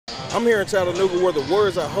I'm here in Chattanooga where the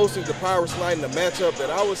Warriors are hosting the Pirates tonight in a matchup that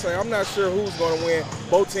I would say I'm not sure who's going to win.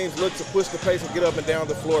 Both teams look to push the pace and get up and down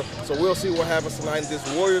the floor, so we'll see what happens tonight in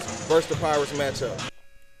this Warriors versus the Pirates matchup.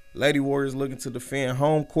 Lady Warriors looking to defend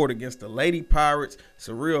home court against the Lady Pirates.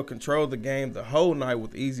 Cyril controlled the game the whole night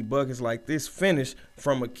with easy buckets like this finish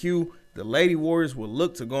from a cue. The Lady Warriors would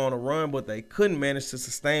look to go on a run, but they couldn't manage to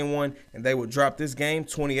sustain one, and they would drop this game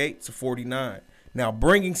 28-49. Now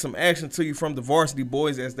bringing some action to you from the varsity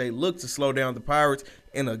boys as they look to slow down the Pirates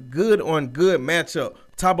in a good-on-good matchup.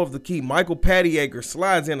 Top of the key, Michael Pattyacre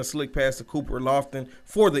slides in a slick pass to Cooper Lofton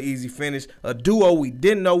for the easy finish. A duo we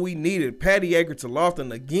didn't know we needed. Pattyacre to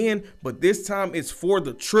Lofton again, but this time it's for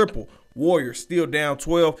the triple. Warriors still down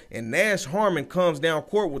 12, and Nash Harmon comes down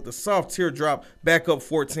court with a soft teardrop, back up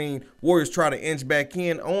 14. Warriors try to inch back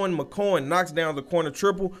in. Owen McCohen knocks down the corner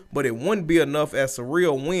triple, but it wouldn't be enough as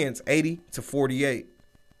Cyril wins 80-48.